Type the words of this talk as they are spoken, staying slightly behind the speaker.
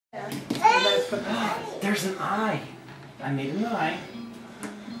There's an eye. I made an eye.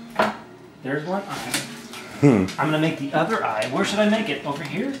 There's one eye. I'm gonna make the other eye. Where should I make it? Over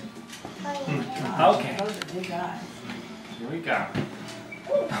here? Okay. Here we go.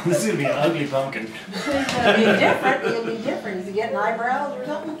 This is gonna be an ugly pumpkin. It'll be different. It'll be different. Is he getting eyebrows or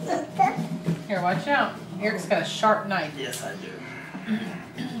something? Here, watch out. Eric's got a sharp knife. Yes, I do.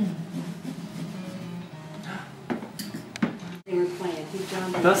 They were playing.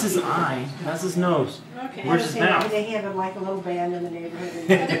 That's his eye. That's his nose. Okay. Where's his mouth? They have him like a little band in the neighborhood.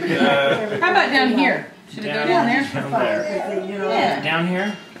 How about down here? Should it go down there? Down there. Yeah. Down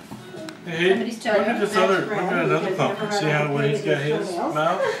here? Hey, look at this other, look at another pumpkin. See how when he's got his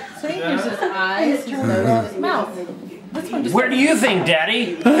mouth? See, here's his eyes, his nose, and his mouth. This one just Where do you think,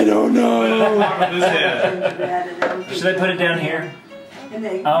 Daddy? I don't know. Should I put it down here?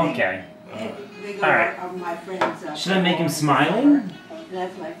 Okay. Alright. Should I make him smiling?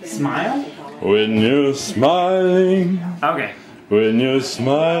 Smile? When you're smiling, Okay. when you're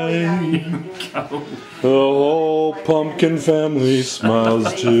smiling, Go. the whole pumpkin family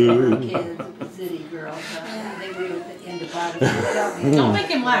smiles too. Don't make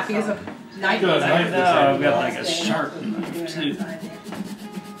him laugh. He has a knife. I know, I've got like a sharp tooth.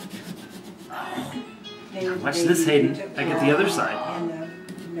 Watch this, Hayden. I get the other side.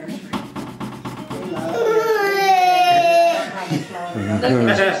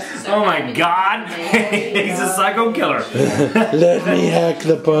 Oh my God! He's a psycho killer. Let me hack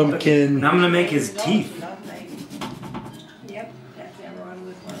the pumpkin. And I'm gonna make his teeth.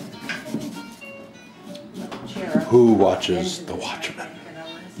 Who watches The Watchmen?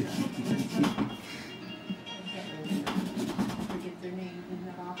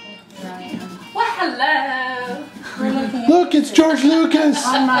 Well, hello. Look, it's George Lucas.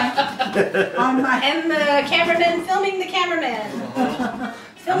 And the cameraman filming the cameraman.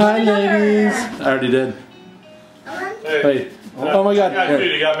 Hi, ladies. I already did. Hey. Oh my God.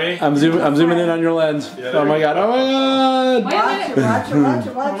 You got me? I'm zooming in on your lens. Oh my God. Oh my God. Wait a minute. watch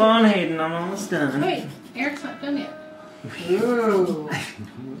it. Hold on, Hayden. I'm almost done. Wait, Eric's not done yet. Ooh.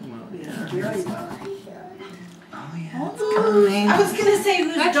 Oh yeah. I was gonna say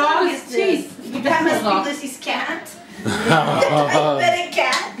whose That's dog not is his this? teeth. That must Dog. be Lissy's cat. Petting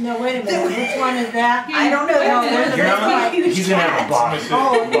cat. No, wait a minute. Which one is that? I don't know. No, There's You're a not, huge he's gonna have a cat. box.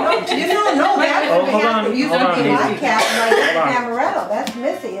 Oh, you don't know that. Oh, hold on, You hold don't on, get my Hayden. cat, my Hold on. Amaretto. That's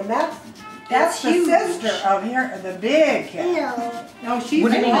Missy, and that's the huge. sister of the big cat. No, she's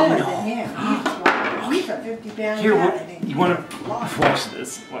What do you mean, smaller no? than him. He's a 50-pound Here, cat, I what, think. you wanna watch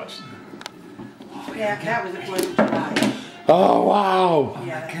this? Watch. Yeah, that was the 4th of July. Oh wow.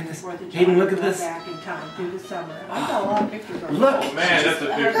 Yeah, that was goodness. the 4th of July. Hayden, look at We this. went back in time through the summer. I got a lot of pictures of Look. Oh, Man, that's a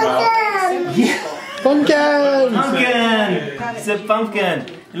big mouth. Yeah. Pumpkin. Pumpkin! It's a pumpkin.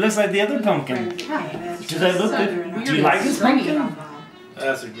 It looks like the other pumpkin. Does that look good? Do you like this pumpkin?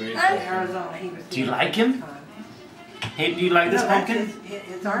 That's a great Arizona. He was Do you like him? Hey, do you like this pumpkin?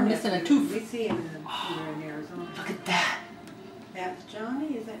 It's our Missing a nephew. tooth. We see him either in Arizona. Look at that. That's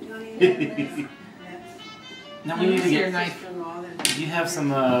Johnny? Is that Johnny? That's Now we need to Your get. knife. Do you have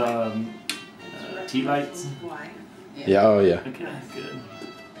some tea lights? Yeah. Oh yeah. Okay, good.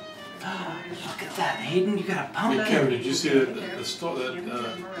 Look at that, Hayden. You got a Hey, pumpkin. Kevin, did you see the store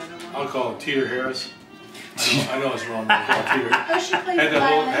that, I'll call it Teeter Harris? I know it's wrong, but I'll call it Teeter. Oh, she plays Had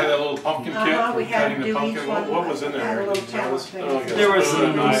violin. that little pumpkin kit Uh-huh, for we had cutting to the do pumpkin. each one. What was in Had a there? little Did you notice? challenge Oh, I guess There was spoon,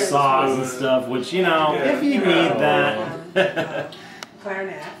 some knife, saws and spoon. stuff, which, you know, if you need that.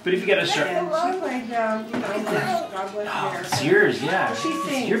 Clarinet. But if you got a shirt. And she played, God bless Oh, her. it's yours, yeah. She It's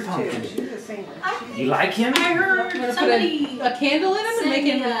sings your too. pumpkin. She's a singer. You like him? I heard Put somebody. a candle in him and make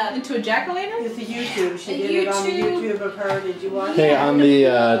him Send me a- into a jack-o'-lantern? It's a YouTube. She A did it on the YouTube. YouTube of her. Did you watch Hey, it? on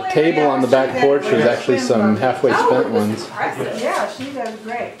the table on the back porch, there's actually some halfway spent ones. Impressive. Yeah, she does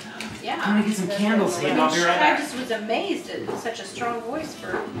great. Yeah. I'm gonna get some candles, Hayden. I'll be right I back. just was amazed at such a strong voice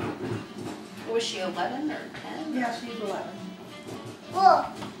for. Was she 11 or 10? Yeah, she's 11.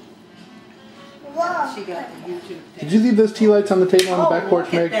 She got the YouTube thing. Did you leave those tea lights on the table on the back porch,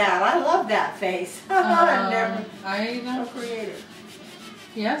 look at Meg? that. I love that face. Never I so know. creative.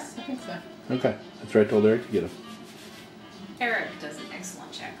 Yes, I think so. Okay, that's right. I told Eric to get them. Eric does an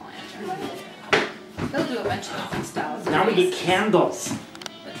excellent jack-o'-lantern. They'll do a bunch of different styles. Now we get candles.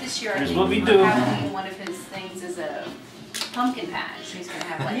 But this year, I Here's think what we do. Halloween, one of his things is a pumpkin patch. He's gonna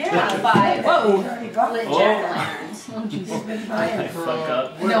have like Yeah. 25 Whoa. lit Oh. jack-o'-lanterns. Oh, jeez. I fuck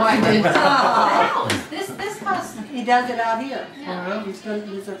up. No, I did. Oh, this costs $8 he does it out here. Yeah. It's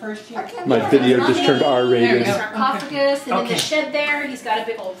the first year. My video just turned R-rated. Sarcophagus, and then Okay. the shed there, he's got a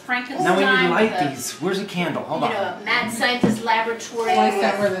big old Frankenstein. Now we need to light with a, these. Where's a candle? Hold you on. know, a mad scientist laboratory. Place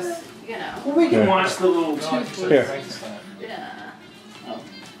that where with, this. you know. Well, we can Here. watch the little. Here. Yeah.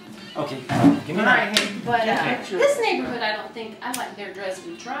 Okay, give me All right, that. Hayden. But Get a picture. this neighborhood, I don't think, I like their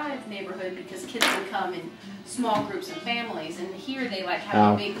Dresden Drive neighborhood because kids can come in small groups and families. And here they like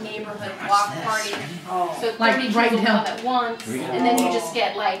have Oh. a big neighborhood block party. Oh. So 30 Like kids right will down. come at once, and then you just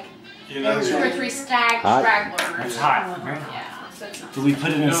get like You know, 2 or 3 stacked Hot. stragglers. It's hot. Yeah, so it's not. Do we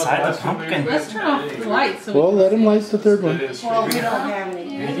put it inside the pumpkin? Let's turn off the lights. So Well, we let him light the third one. Well, we don't have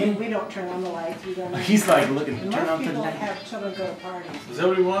any. Really? We don't turn on the lights. We don't. He's like looking. Turn Most on to the people night. have children go to parties. Is that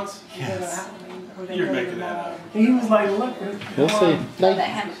what he wants? They go to Yes. Halloween, or they You're go to making the that mall. up. He was like, look. We'll see. Oh, that Night.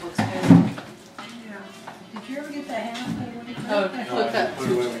 hammock looks good. Yeah. Did you ever get that hammer? Oh, flip that. Put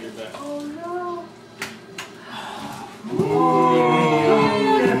it away when we get back. Oh no.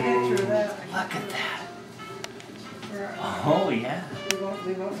 Ooh. Get a picture of that. Look at that. Oh yeah. We won't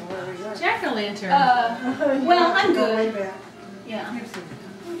know where we are. Jack-o'-lantern. Well, I'm Go way good. back. Yeah. You've seen it.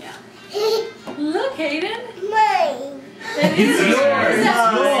 Yeah. Look, Hayden. That It's is yours. It's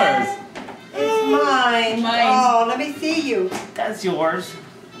yours. It's mine. Mine. Oh, let me see you. That's yours.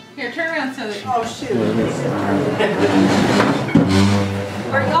 Here, turn around so that. Oh shoot.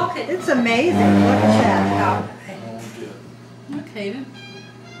 Or y'all could. It's amazing. Look at that. How- Look, Hayden.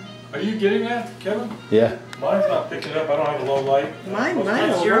 Are you getting that, Kevin? Yeah. Mine's not picking up. I don't have a low light. Mine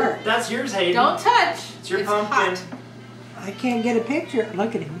That's will your. work. That's yours, Hayden. Don't touch. It's your It's pumpkin. hot. I can't get a picture.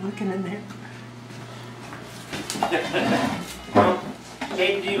 Look at him looking in there.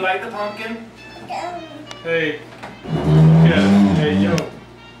 Hayden, do you like the pumpkin? Hey. Yeah. Hey, yo.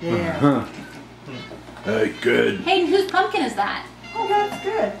 Yeah. Huh. Hey, good. Hayden, whose pumpkin is that? Oh, that's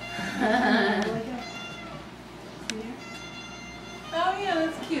good. Oh, yeah,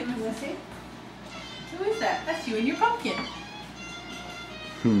 that's cute. Let's see. Who is that? That's you and your pumpkin.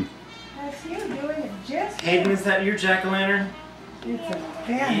 That's you doing it just. Hayden, is that your jack-o'-lantern? It's a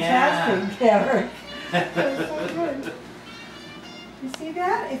fantastic camera. That's so good. You see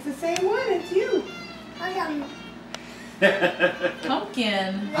that? It's the same one. It's you.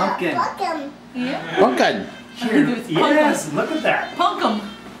 Pumpkin. Pumpkin. Yeah. Pumpkin. Here. Yes. Look at that. Punkum.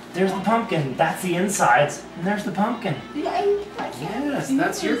 There's the pumpkin. That's the insides, and there's the pumpkin. Yes,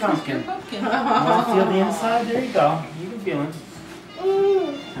 that's your pumpkin. Pumpkin. Want to feel the inside? There you go. You can feel it.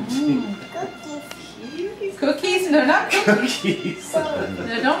 Cookies? No, not cookies. Cookies.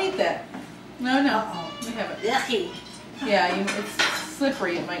 No, don't eat that. No, no. Uh-oh. We have it. Yucky. Yeah, it's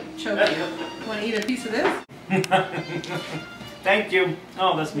slippery. It might choke you. Want to eat a piece of this? Thank you.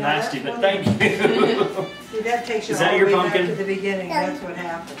 Oh, that's Yeah, nasty, that's but thank you. See, that takes you Is all that the your way pumpkin? back to the beginning. That's what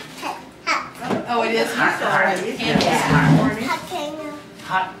happened. Oh, it is. Hot, Sorry, hot. you Candy. said this morning.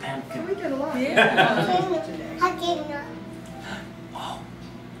 Hot So pumpkin. we did a lot. Yeah. Today.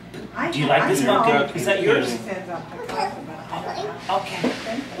 Do you like this pumpkin? Is that yours? Okay.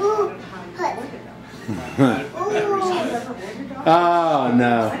 Oh,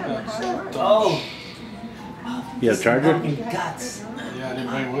 no. Oh, You have a charger? pumpkin guts. Yeah, I didn't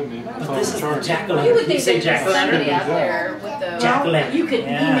bring it with me. I But thought this it is was the charged. jack-o'-lantern. You would You think say there's somebody jack-o'-lantern? out there with the. Jack-o'-lantern. You could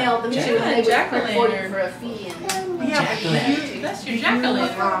Yeah. email them to and they would Jack-o'-lantern. record you for a fee. And Jack-o'-lantern. That's your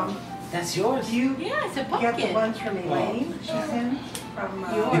jack-o'-lantern. That's yours. You Yeah, it's a get the pumpkin. ones from Elaine. She sent from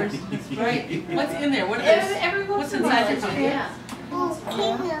Yours. Right. What's in there? What is everyone's What's inside your pumpkin? Yeah.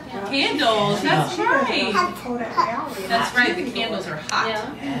 Candles. That's right. Dakota Alley. That's right. The candles are hot.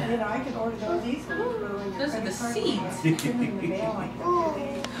 Yeah. You know, I can order those easily. Those are the seeds. Send them in the mail. I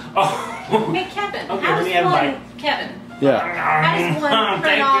can Oh. Hey Kevin, Okay, how let me does have a one, Kevin, Yeah. how does one print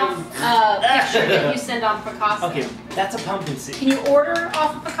Thank off a picture that you send on Picasso? Okay, that's a pumpkin seed. Can you order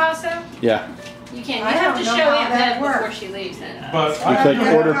off of Picasso? Yeah. You can. You I have don't to know show how Aunt that Bev before works. she leaves then. But You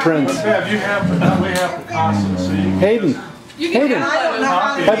click order prints. Bev, you have, that way you have Picasso, so you can Hayden. just You can Hayden. I don't know download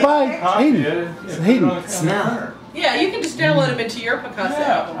how them. to Bye-bye. get copy Hayden. it and put it Hayden. on the Smell. counter. Yeah, you can just download them into your Picasso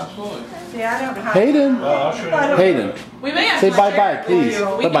Yeah, album. absolutely. See, I don't know how. Hayden. Well, I'll show you. Hayden. We may have Say to bye-bye, share it with please. you.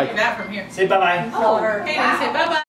 We Bye-bye. can do that from here. Say bye-bye. Oh, Hayden, say bye-bye.